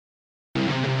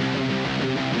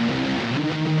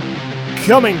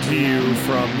Coming to you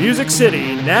from Music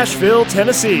City, Nashville,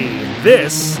 Tennessee,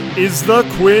 this is the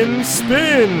Quinn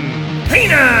Spin. Hey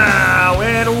now,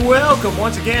 and welcome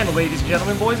once again, ladies and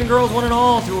gentlemen, boys and girls, one and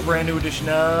all, to a brand new edition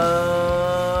of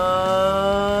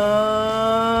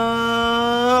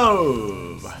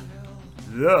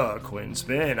the Quinn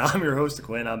Spin. I'm your host, the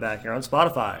Quinn. I'm back here on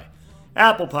Spotify,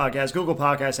 Apple Podcasts, Google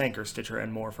Podcasts, Anchor, Stitcher,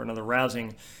 and more for another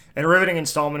rousing and riveting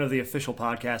installment of the official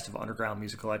podcast of Underground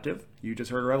Music Collective. You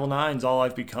just heard Revel 9's All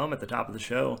I've Become at the top of the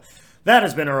show. That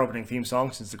has been our opening theme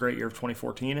song since the great year of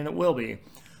 2014, and it will be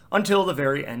until the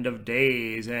very end of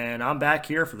days. And I'm back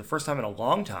here for the first time in a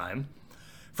long time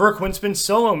for a Quinn Spin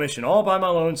solo mission, all by my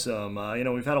lonesome.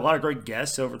 We've had a lot of great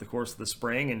guests over the course of the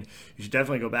spring, and you should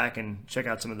definitely go back and check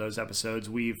out some of those episodes.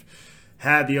 We've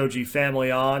had the OG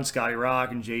family on, Scotty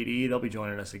Rock and JD. They'll be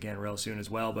joining us again real soon as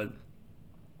well, but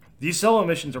these solo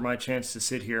missions are my chance to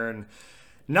sit here and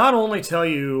not only tell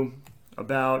you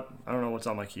about, I don't know what's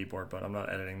on my keyboard, but I'm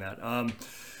not editing that.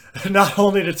 Not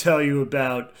only to tell you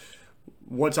about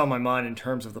what's on my mind in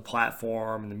terms of the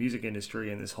platform and the music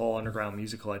industry and this whole Underground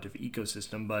Music Collective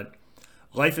ecosystem, but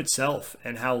life itself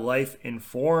and how life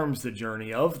informs the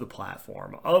journey of the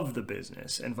platform, of the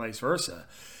business, and vice versa.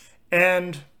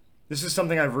 And this is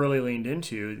something I've really leaned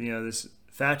into, this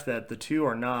fact that the two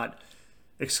are not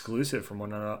exclusive from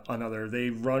one another.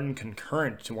 They run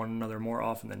concurrent to one another more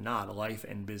often than not, life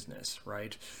and business,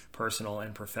 right? Personal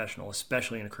and professional,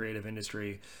 especially in a creative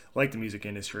industry like the music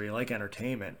industry, like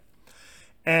entertainment.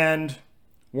 And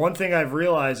one thing I've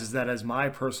realized is that as my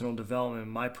personal development,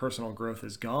 my personal growth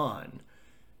has gone,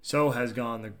 so has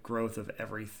gone the growth of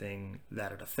everything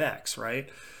that it affects, right?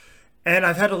 And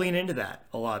I've had to lean into that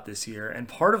a lot this year. And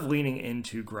part of leaning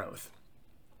into growth,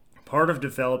 part of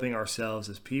developing ourselves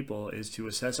as people, is to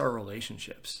assess our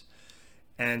relationships.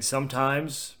 And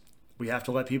sometimes we have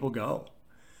to let people go.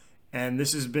 And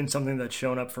this has been something that's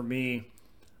shown up for me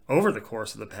over the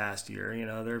course of the past year.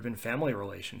 There have been family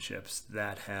relationships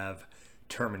that have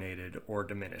terminated or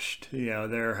diminished.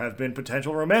 There have been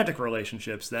potential romantic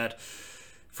relationships that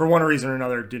for one reason or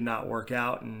another did not work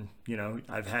out, and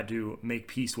I've had to make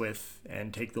peace with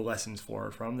and take the lessons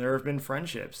forward from. There have been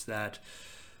friendships that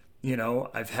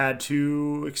I've had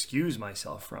to excuse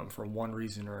myself from for one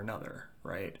reason or another,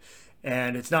 right?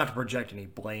 And it's not to project any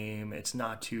blame, it's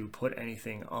not to put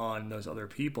anything on those other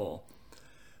people,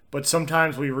 but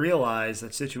sometimes we realize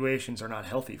that situations are not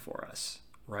healthy for us,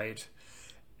 right?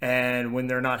 And when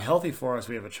they're not healthy for us,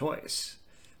 we have a choice.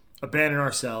 Abandon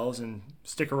ourselves and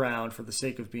stick around for the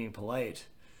sake of being polite,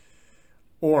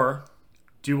 or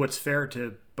do what's fair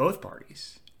to both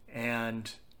parties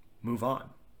and move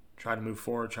on. Try to move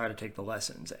forward, try to take the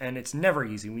lessons. And it's never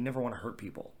easy. We never want to hurt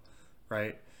people,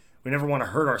 right? We never want to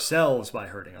hurt ourselves by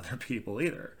hurting other people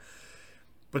either.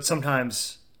 But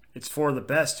sometimes it's for the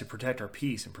best to protect our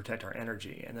peace and protect our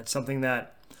energy. And that's something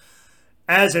that,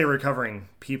 as a recovering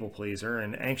people pleaser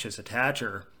and anxious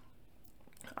attacher,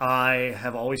 I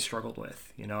have always struggled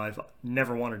with. I've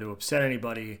never wanted to upset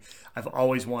anybody. I've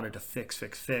always wanted to fix.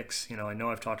 I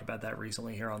know I've talked about that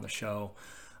recently here on the show.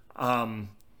 But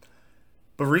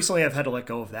recently I've had to let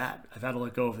go of that. I've had to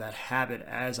let go of that habit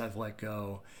as I've let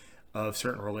go of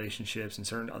certain relationships, and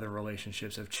certain other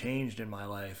relationships have changed in my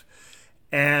life.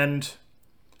 And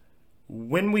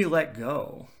when we let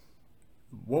go,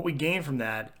 what we gain from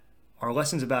that are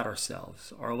lessons about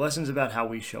ourselves, are lessons about how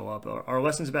we show up, are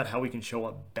lessons about how we can show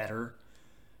up better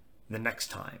the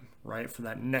next time, right? For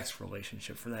that next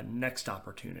relationship, for that next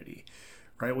opportunity.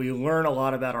 Right? We learn a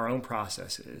lot about our own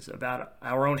processes, about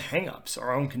our own hang-ups,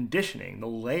 our own conditioning, the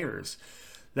layers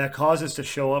that cause us to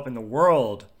show up in the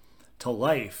world, to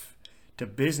life, to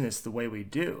business the way we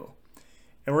do.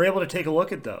 And we're able to take a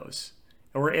look at those,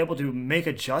 and we're able to make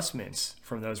adjustments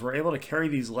from those. We're able to carry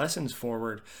these lessons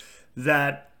forward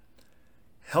that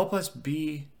help us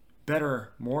be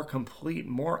better, more complete,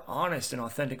 more honest and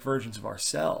authentic versions of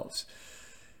ourselves.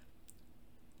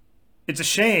 It's a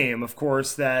shame, of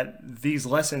course, that these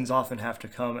lessons often have to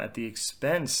come at the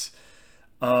expense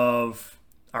of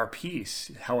our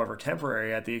peace, however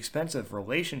temporary, at the expense of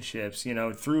relationships,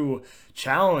 through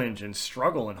challenge and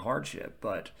struggle and hardship.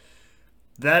 But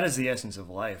that is the essence of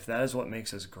life. That is what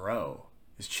makes us grow,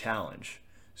 is challenge,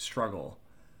 struggle,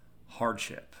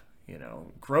 hardship.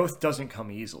 Growth doesn't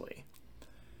come easily.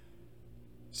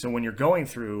 So when you're going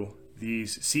through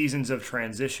these seasons of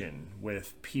transition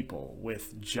with people,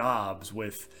 with jobs,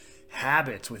 with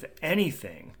habits, with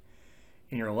anything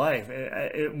in your life,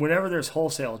 whenever there's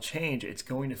wholesale change, it's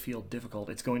going to feel difficult.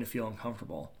 It's going to feel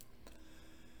uncomfortable.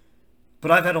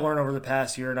 But I've had to learn over the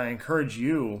past year, and I encourage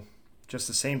you just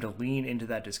the same to lean into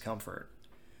that discomfort.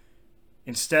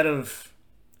 Instead of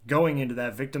going into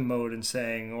that victim mode and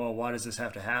saying, well, why does this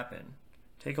have to happen?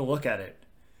 Take a look at it,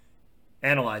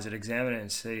 analyze it, examine it,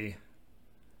 and see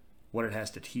what it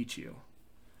has to teach you.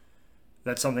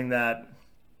 That's something that,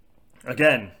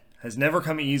 again, has never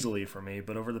come easily for me,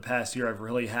 but over the past year, I've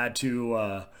really had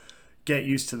to get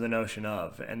used to the notion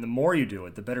of. And the more you do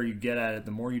it, the better you get at it,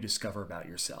 the more you discover about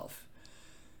yourself.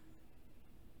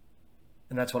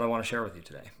 And that's what I want to share with you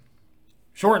today.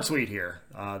 Short and sweet here,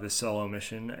 this solo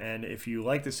mission. And if you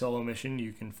like the solo mission,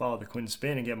 you can follow the Quinn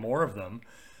Spin and get more of them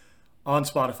on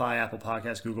Spotify, Apple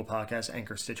Podcasts, Google Podcasts,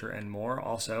 Anchor, Stitcher, and more.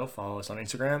 Also, follow us on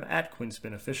Instagram at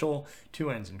QuinnSpinOfficial, 2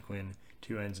 N's in Quinn,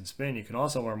 2 N's in Spin. You can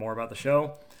also learn more about the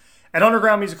show at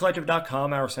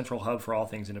UndergroundMusicCollective.com, our central hub for all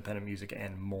things independent music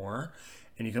and more.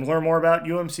 And you can learn more about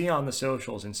UMC on the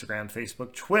socials, Instagram,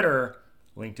 Facebook, Twitter,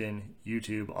 LinkedIn,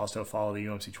 YouTube. Also follow the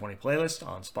UMC 20 playlist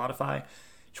on Spotify.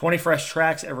 20 fresh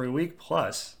tracks every week,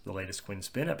 plus the latest Quinn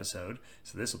Spin episode.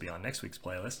 So this will be on next week's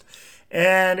playlist.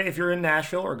 And if you're in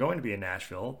Nashville or going to be in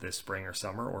Nashville this spring or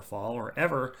summer or fall or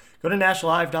ever, go to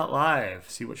nashlive.live.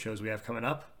 See what shows we have coming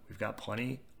up. We've got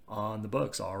plenty on the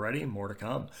books already. More to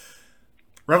come.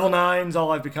 Revel 9's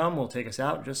All I've Become will take us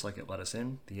out just like it let us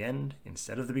in. The end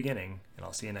instead of the beginning. And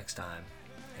I'll see you next time.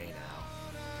 Hey now.